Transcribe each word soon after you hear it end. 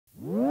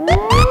Okay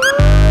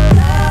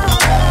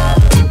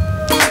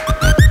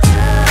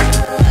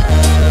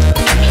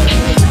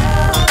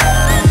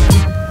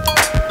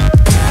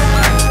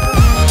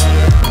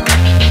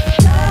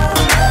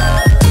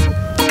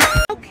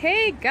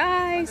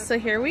guys, so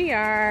here we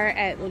are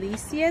at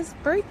Lesia's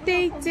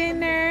birthday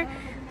dinner.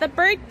 The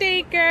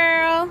birthday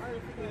girl.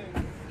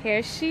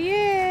 Here she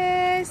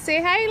is.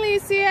 Say hi,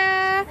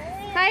 Lesia.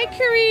 Hi,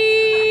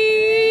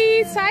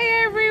 Carice. Hi,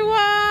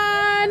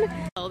 everyone.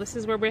 So this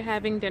is where we're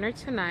having dinner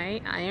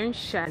tonight. Iron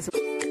Chef.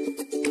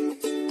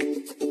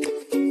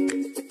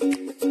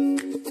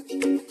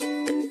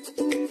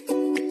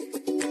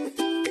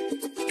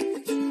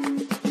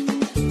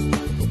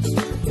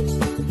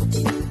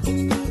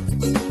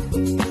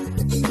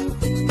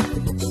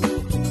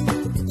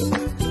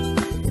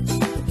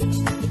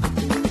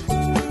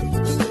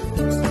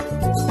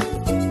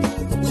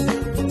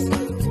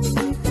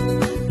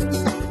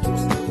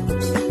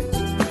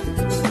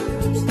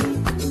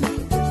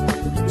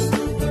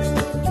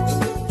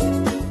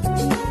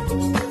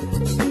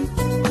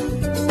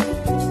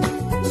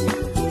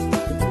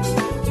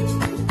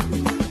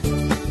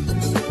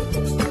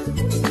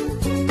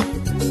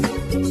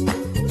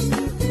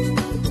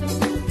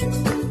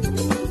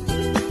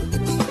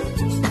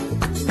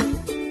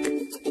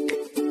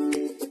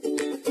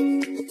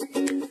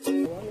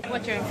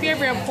 What's your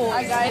favorite pose?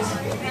 Hi guys.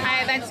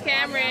 Hi, that's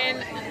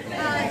Cameron.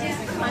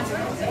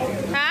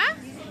 Huh?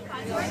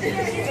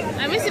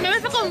 Let me see. Maybe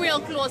if I come real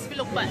close, we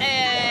look.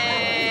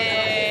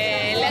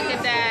 Hey, look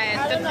at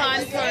that. The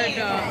contour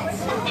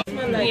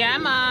though. Yeah,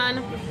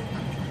 man.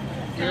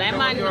 Lemon.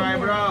 Watch your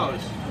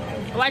eyebrows.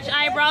 Watch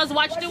eyebrows.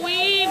 Watch the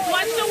weave.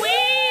 Watch the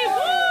weave.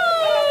 Woo!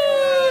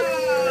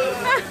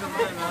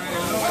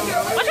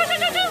 Watch.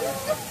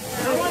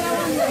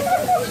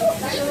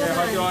 Yeah,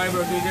 watch your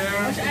eyebrows,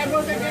 there. Watch your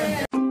eyebrows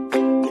again.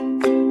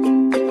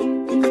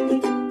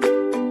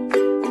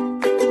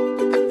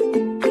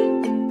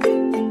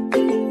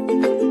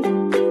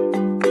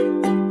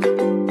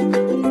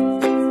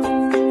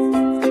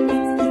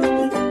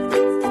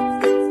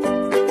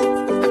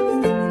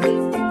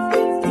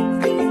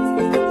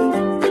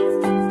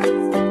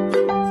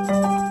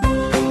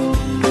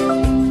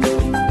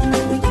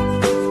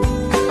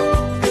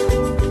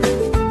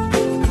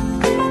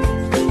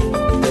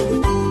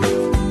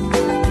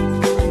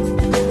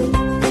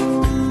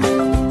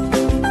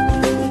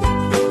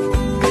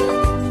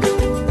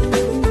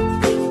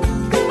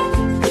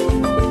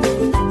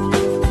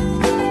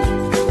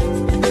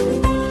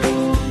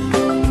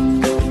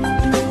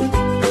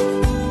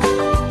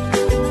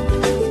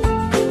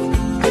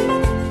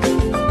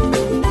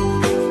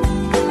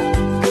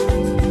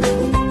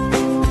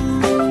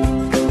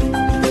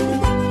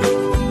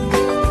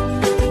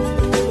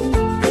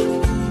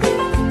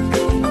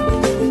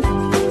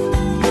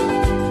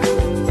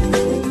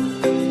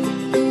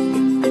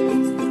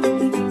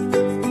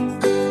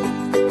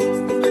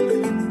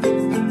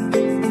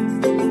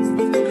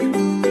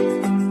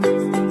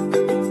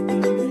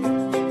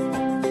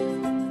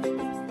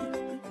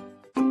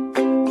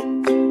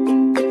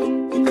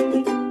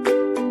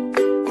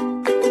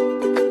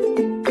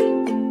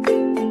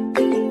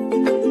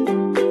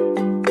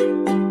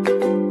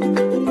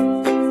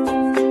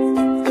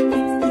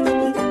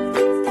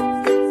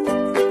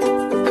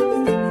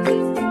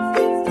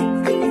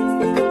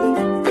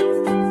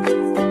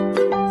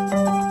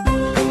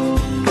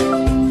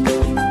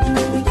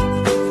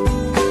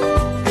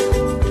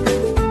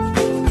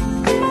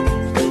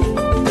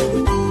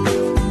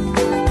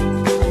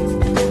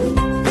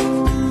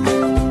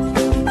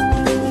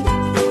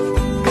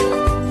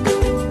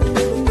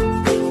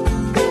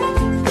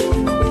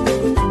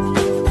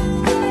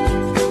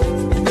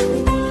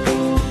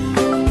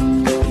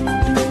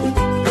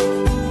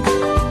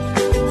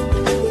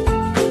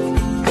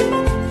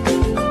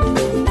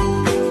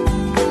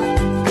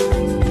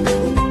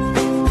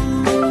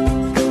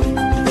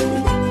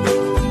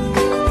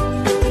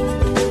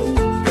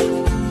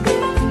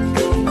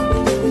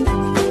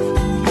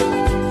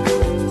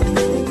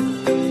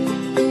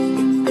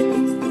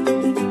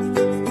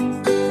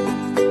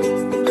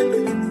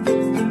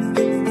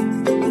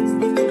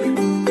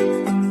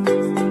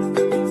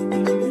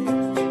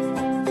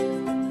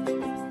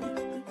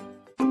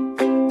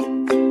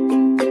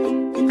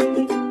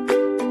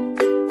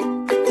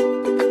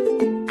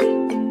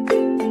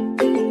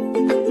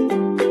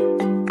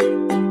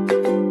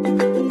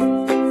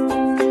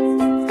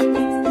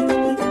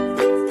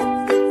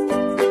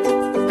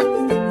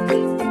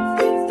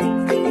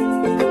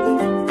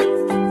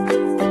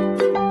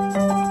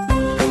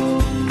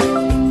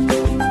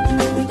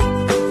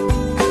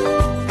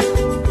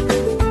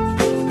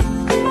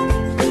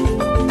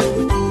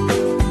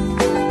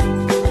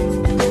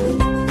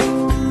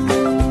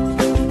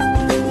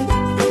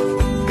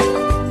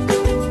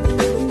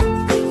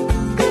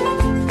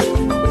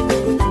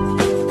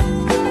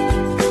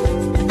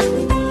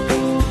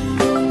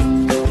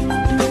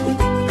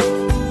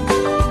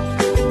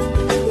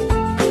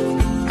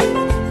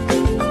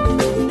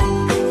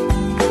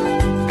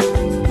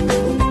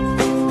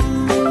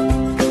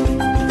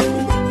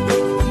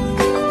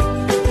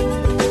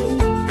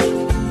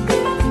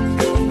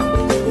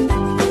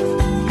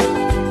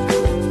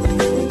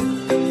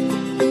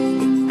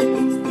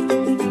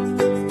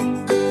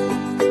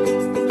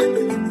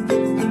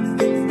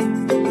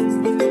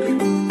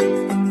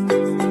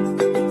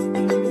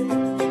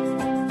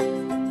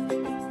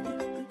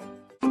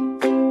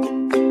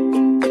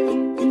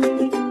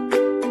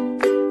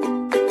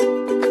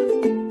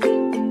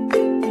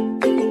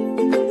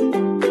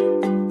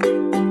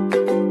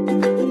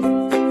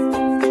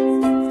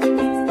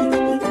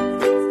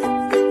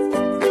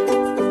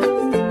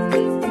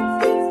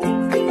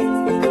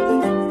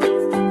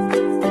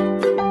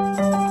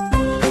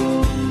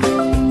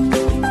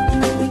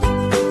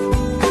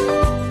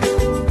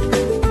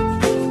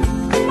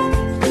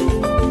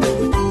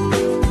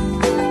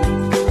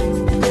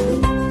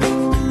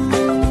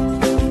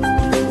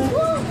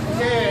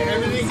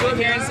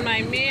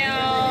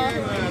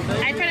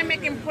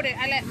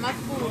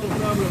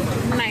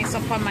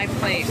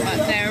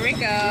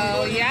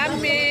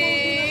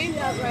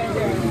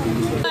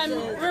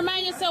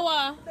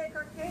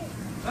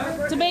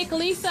 To bake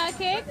Lisa a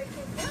cake?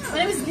 Her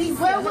name is Lesia.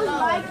 Where was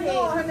my cake?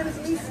 No, her name is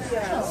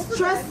Lesia.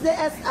 Trust the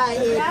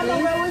SIA.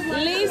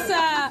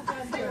 Lisa,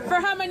 for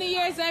how many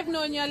years I've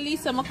known you,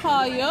 Lisa? I'ma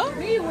call you.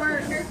 We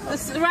work.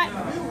 Right.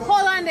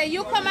 Hold on there.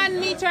 You come and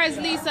meet her as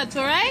Lisa too,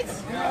 right?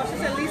 No, she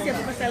said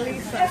Lesia, but said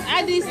Lisa.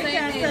 I did say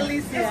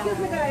Lesia. Excuse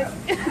me, guys.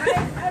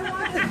 I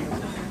want to...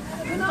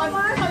 You know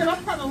what?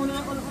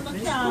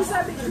 She's a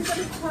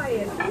bit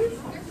quiet.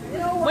 You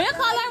know what? What you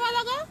call her,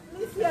 Malaga?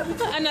 Lesia.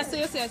 And I say,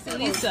 you say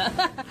Lisa.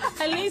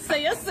 Lisa,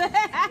 you say.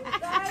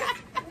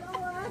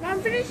 I'm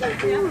finishing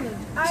too.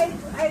 I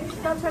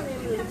stopped her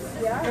name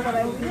Lesia, but I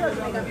really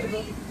make up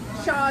people.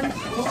 Sean,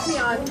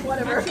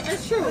 whatever.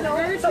 It's true. You know,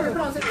 very true. So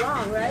pronounce it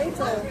wrong, right?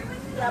 So,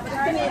 yeah, but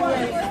her name is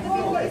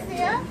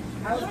Lesia.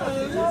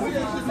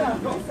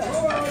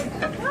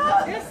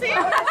 You see?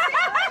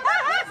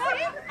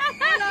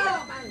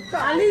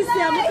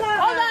 Alicia,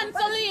 hold on,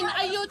 Celine.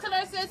 Are you telling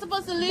her it's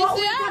supposed to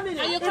Lesia?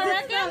 Are you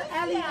correct?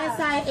 Lesia.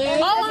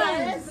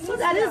 So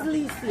that is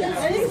Lesia.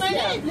 That is my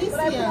name,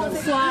 Lesia.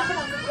 So,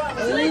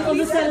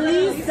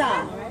 Lisa.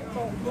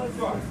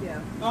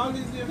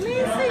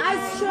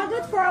 I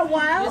struggled for a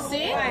while to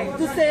say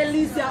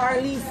Lesia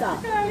or Lisa,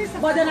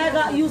 but then I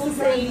got used to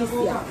saying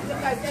Lesia.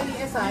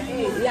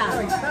 Yeah.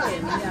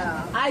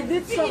 I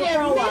did struggle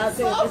for a while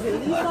saying, is it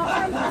Lisa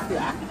or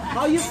Lesia?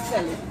 How you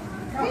spell it?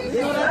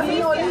 You know what I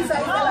mean?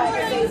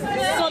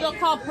 So the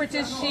culprit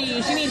is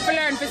she. She needs to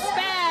learn to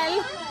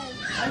spell.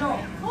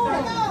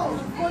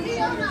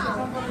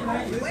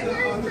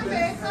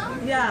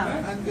 Yeah.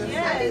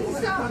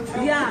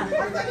 Yeah.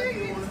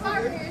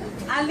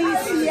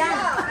 Alicia.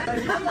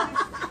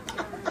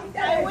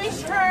 I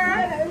wish her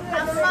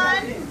a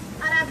man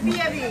and a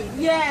baby.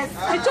 Yes.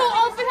 You're too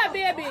old for her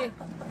baby.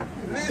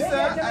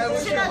 Lisa, I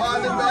wish you all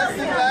the best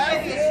in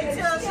life.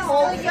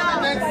 Hopefully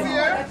next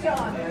year,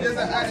 there's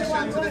an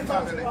addition to the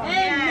family.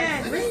 Amen.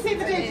 Receive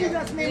it in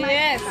Jesus' name.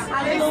 Yes.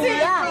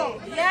 Hallelujah.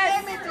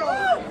 Yes.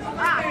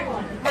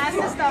 My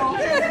sister.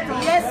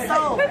 Yes, so.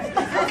 As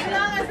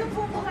long as the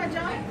poo can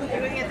jump, you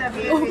will get a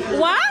baby.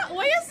 What?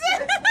 What you say?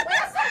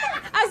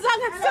 As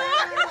long as so.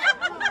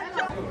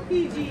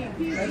 PG.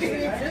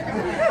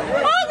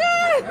 Oh,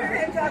 God.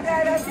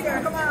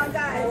 Come on,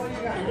 guys.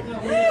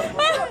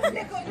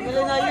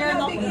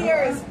 Big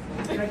ears.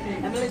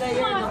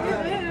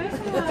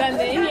 Can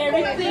they hear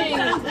everything?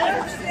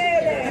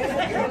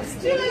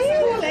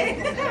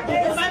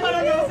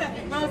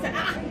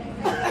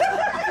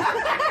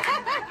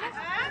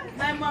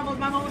 My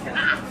mom was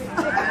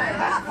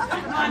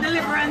on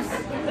deliverance.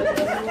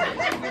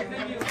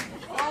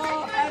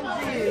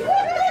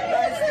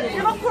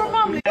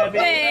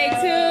 Birthday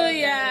to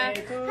ya.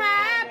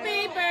 Happy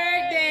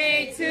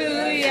birthday to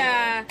ya.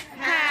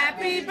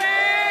 Happy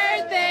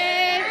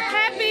birthday.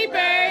 Happy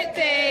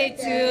birthday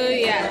to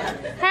ya.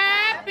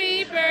 Happy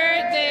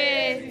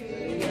birthday.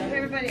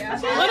 Everybody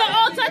else. What an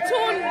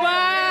auto-tune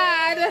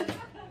bad.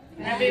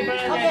 Happy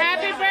birthday.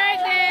 Happy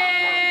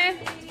birthday.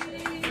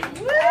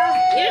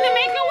 You didn't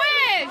make a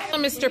wish. Oh,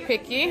 Mr.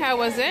 Picky, how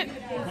was it?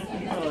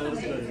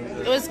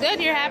 It was good.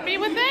 You're happy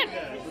with it?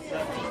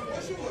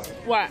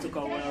 What? It took a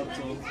while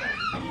to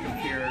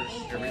prepare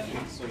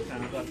everything, so it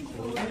kind of got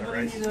cold,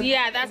 right?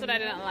 Yeah, that's what I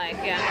didn't like.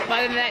 Yeah. But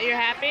other than that, you're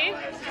happy?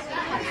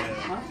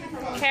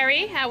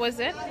 Carrie, how was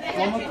it?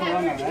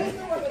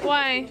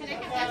 Why?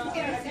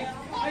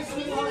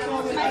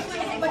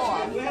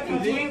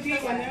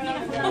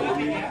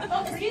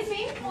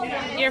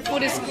 Your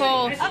food is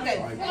cold.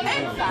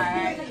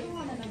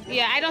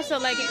 Yeah, I don't still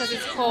like it because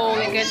it's cold.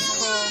 It gets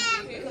cold.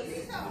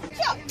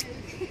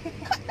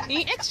 You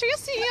extra, you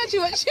see,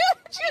 you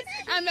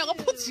I'm not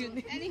gonna put you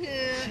in.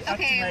 Anywho,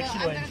 okay, well, I'm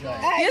gonna go.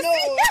 You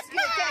see?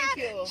 Thank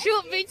you.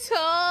 Shoot me too.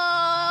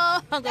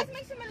 That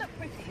makes me look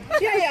pretty.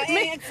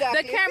 Yeah,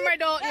 exactly. The camera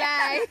don't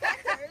lie.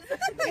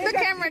 The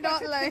camera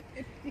don't lie.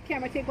 The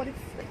camera take what it's...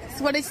 It's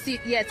what it's,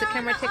 yeah, the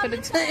camera take what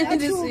it's time to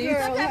see.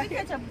 Sometimes you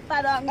catch a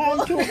bad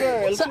angle. Two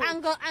girls. So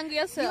angle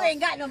yourself. You ain't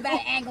got no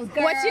bad angles,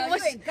 girl. What's your, you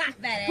ain't got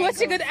bad angles. what's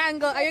your good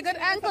angle? Are you good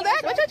angle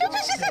that?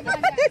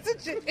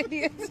 It's a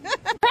idiot.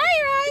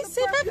 Bye, Rai.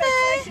 Say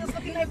bye-bye.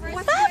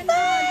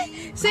 Bye-bye.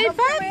 Say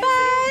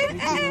bye-bye.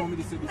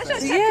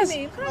 Yes.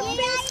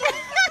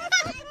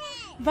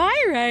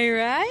 Bye,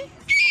 Rai.